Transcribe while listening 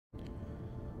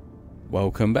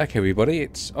Welcome back everybody,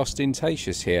 it's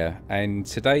Austintacious here, and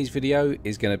today's video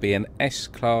is going to be an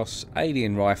S-Class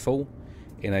alien rifle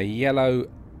in a yellow,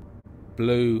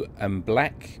 blue and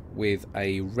black with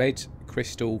a red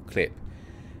crystal clip.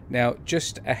 Now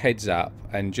just a heads up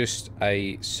and just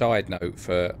a side note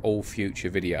for all future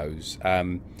videos,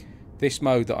 this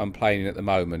mode that I'm playing at the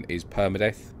moment is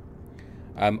permadeath.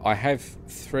 I have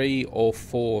 3 or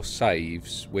 4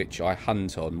 saves which I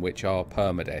hunt on which are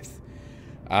permadeath.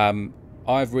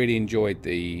 I've really enjoyed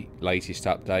the latest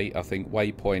update. I think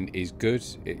Waypoint is good.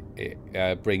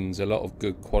 It brings a lot of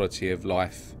good quality of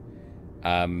life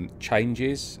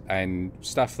changes and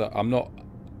stuff that I'm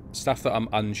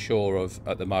unsure of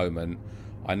at the moment.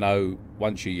 I know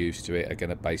once you're used to it are going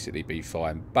to basically be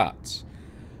fine. But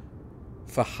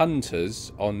for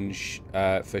hunters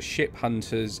for ship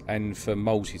hunters and for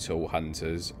multi-tool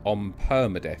hunters on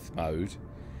permadeath mode,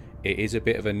 it is a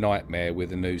bit of a nightmare with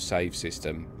the new save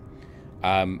system.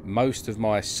 Most of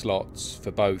my slots for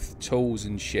both tools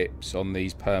and ships on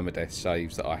these permadeath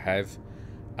saves that I have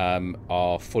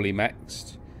are fully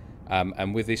maxed,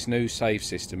 and with this new save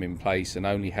system in place and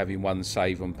only having one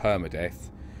save on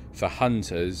permadeath, for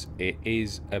hunters it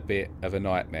is a bit of a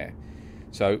nightmare.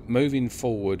 So moving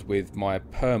forward with my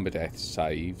permadeath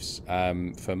saves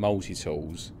for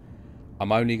multi-tools,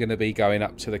 I'm only going to be going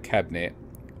up to the cabinet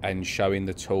and showing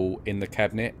the tool in the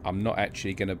cabinet. I'm not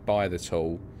actually going to buy the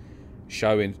tool,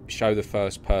 show the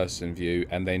first person view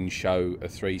and then show a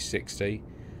 360.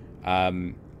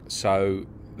 So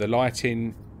the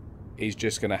lighting is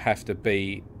just going to have to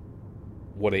be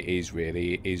what it is,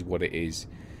 really. It is what it is,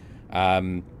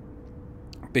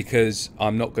 because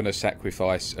I'm not going to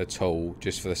sacrifice a tool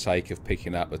just for the sake of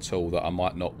picking up a tool that I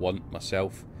might not want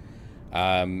myself.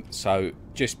 So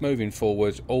just moving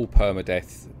forward, all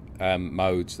permadeath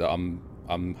modes that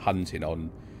I'm hunting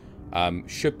on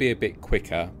should be a bit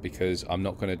quicker, because I'm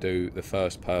not going to do the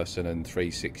first person and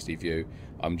 360 view.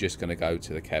 I'm just going to go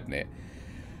to the cabinet.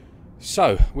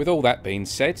 So with all that being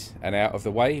said and out of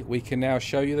the way, we can now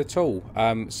show you the tool.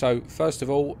 So first of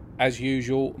all, as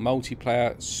usual,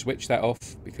 multiplayer, switch that off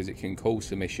because it can cause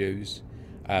some issues.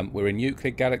 We're in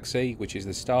Euclid Galaxy, which is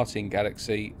the starting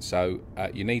galaxy, so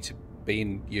you need to be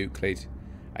in Euclid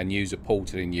and use a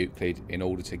portal in Euclid in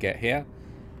order to get here.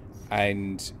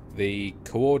 And the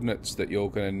coordinates that you're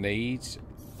going to need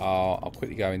are, I'll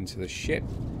quickly go into the ship,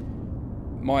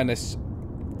 minus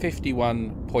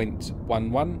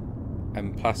 51.11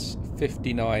 and plus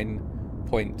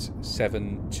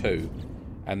 59.72.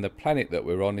 And the planet that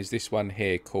we're on is this one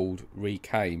here called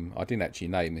Reclaim. I didn't actually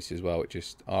name this as well, it's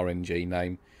just RNG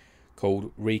name,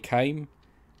 called Reclaim.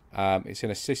 It's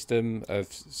in a system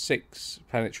of 6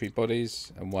 planetary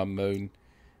bodies and 1 moon.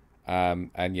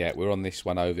 And yeah, we're on this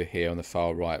one over here on the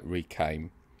far right, Reclaim.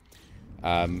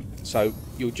 So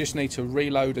you'll just need to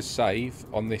reload a save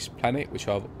on this planet, which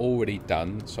I've already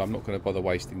done, so I'm not going to bother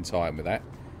wasting time with that.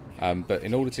 But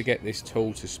in order to get this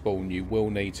tool to spawn, you will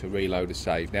need to reload a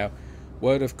save. Now,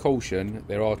 word of caution,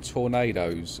 there are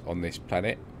tornadoes on this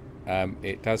planet.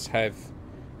 It does have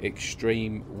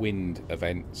extreme wind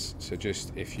events, so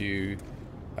just if you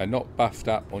are not buffed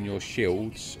up on your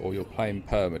shields or you're playing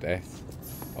permadeath,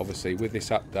 obviously with this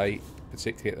update,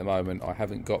 particularly at the moment, I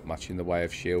haven't got much in the way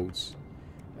of shields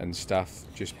and stuff.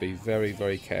 Just be very,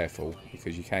 very careful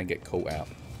because you can get caught out.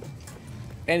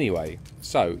 Anyway,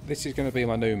 so this is going to be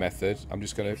my new method. I'm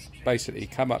just going to basically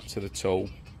come up to the tool,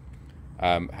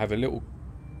 have a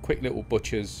quick little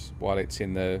butchers while it's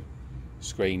in the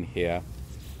screen here,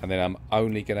 and then I'm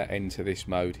only going to enter this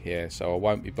mode here, so I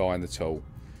won't be buying the tool.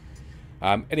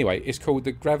 Anyway, it's called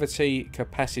the Gravity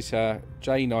Capacitor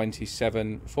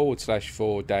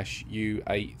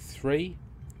J97/4-U83.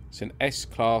 It's an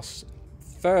S-Class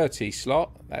 30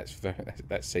 slot.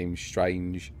 That seems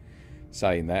strange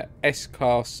saying that.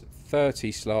 S-Class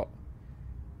 30 slot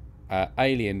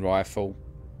alien rifle.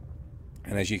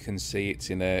 And as you can see, it's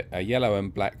in a yellow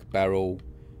and black barrel,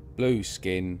 blue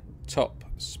skin, top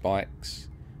spikes,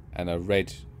 and a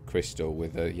red crystal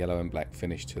with a yellow and black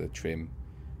finish to the trim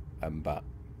and butt.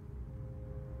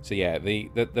 So yeah, the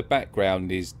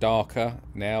background is darker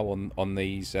now on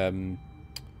these in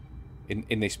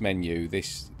this menu.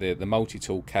 The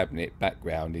multi-tool cabinet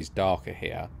background is darker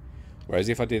here, whereas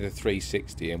if I did a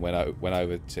 360 and went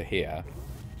over to here,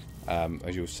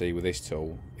 as you'll see with this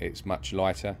tool, it's much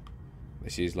lighter.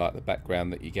 This is like the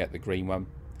background that you get, the green one.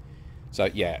 So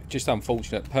yeah, just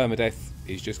unfortunate. Permadeath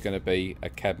is just going to be a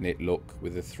cabinet look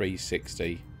with a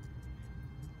 360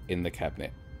 in the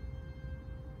cabinet.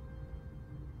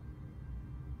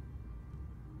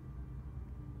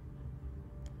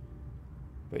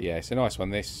 But yeah, it's a nice one,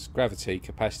 this Gravity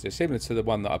Capacitor, similar to the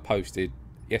one that I posted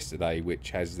yesterday,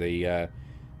 which has the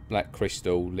black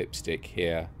crystal lipstick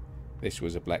here. This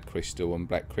was a black crystal and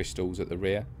black crystals at the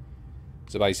rear.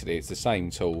 So basically it's the same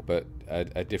tool but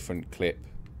a different clip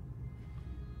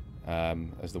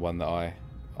as the one that I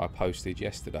posted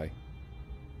yesterday.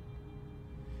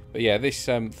 But yeah, this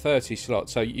 30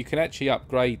 slots, so you can actually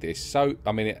upgrade this. So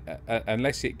I mean,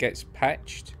 unless it gets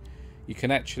patched, you can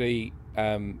actually,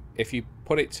 if you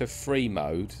put it to free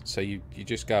mode, so you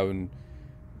just go and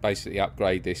basically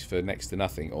upgrade this for next to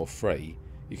nothing or free,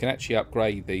 you can actually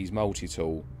upgrade these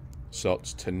multi-tool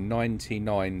slots to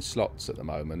 99 slots at the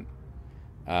moment.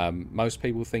 Most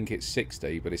people think it's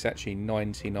 60, but it's actually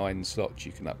 99 slots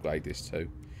you can upgrade this to.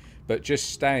 But just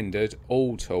standard,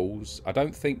 all tools, I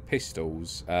don't think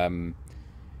pistols,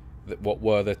 what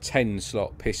were the 10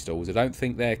 slot pistols, I don't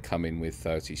think they're coming with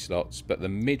 30 slots, but the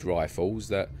mid rifles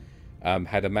that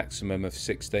had a maximum of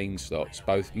 16 slots,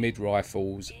 both mid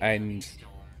rifles and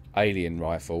alien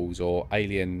rifles, or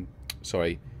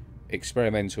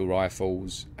experimental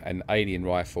rifles and alien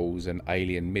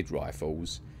mid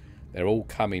rifles, they're all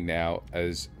coming now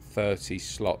as 30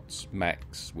 slots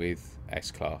max with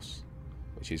S-Class,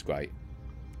 which is great.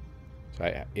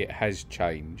 So it has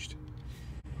changed.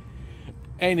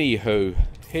 Anywho,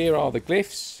 here are the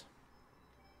glyphs.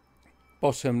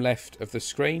 Bottom left of the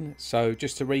screen. So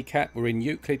just to recap, we're in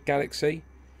Euclid Galaxy.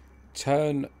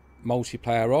 Turn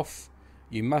multiplayer off.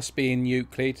 You must be in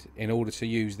Euclid in order to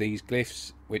use these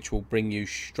glyphs, which will bring you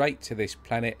straight to this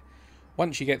planet.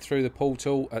 Once you get through the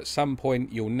portal, at some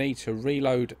point you'll need to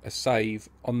reload a save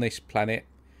on this planet,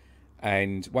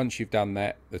 and once you've done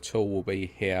that, the tool will be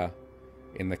here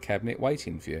in the cabinet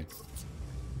waiting for you.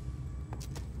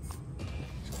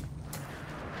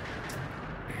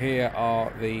 Here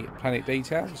are the planet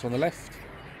details on the left,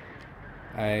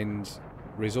 and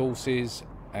resources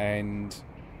and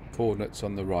coordinates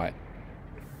on the right.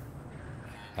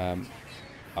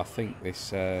 I think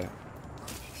this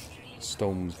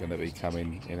storm's going to be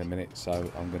coming in a minute, so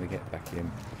I'm going to get back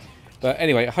in. But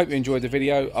anyway, I hope you enjoyed the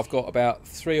video. I've got about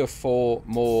 3 or 4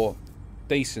 more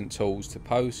decent tools to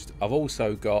post. I've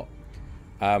also got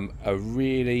a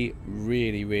really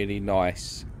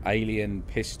nice alien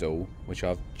pistol, which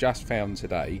I've just found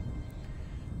today,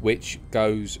 which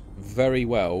goes very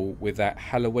well with that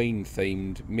Halloween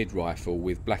themed mid rifle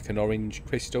with black and orange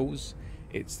crystals.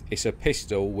 It's a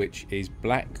pistol which is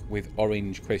black with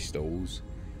orange crystals,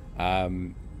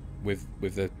 with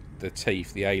the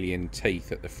teeth, the alien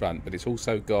teeth at the front, but it's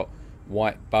also got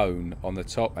white bone on the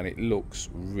top, and it looks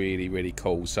really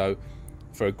cool. So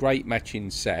for a great matching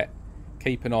set,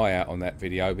 keep an eye out on that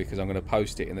video, because I'm going to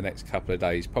post it in the next couple of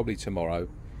days, probably tomorrow.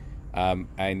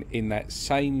 And in that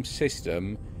same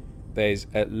system, there's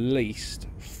at least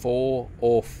 4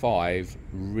 or 5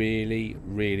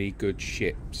 really good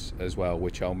ships as well,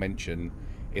 which I'll mention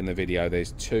in the video.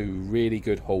 There's 2 really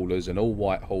good haulers, an all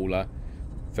white hauler,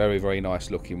 very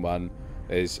nice looking one.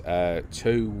 There's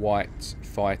 2 white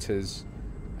fighters,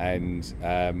 and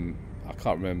I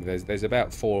can't remember, there's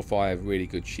about 4 or 5 really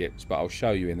good ships, but I'll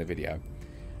show you in the video.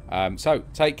 So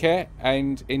take care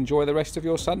and enjoy the rest of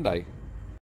your Sunday.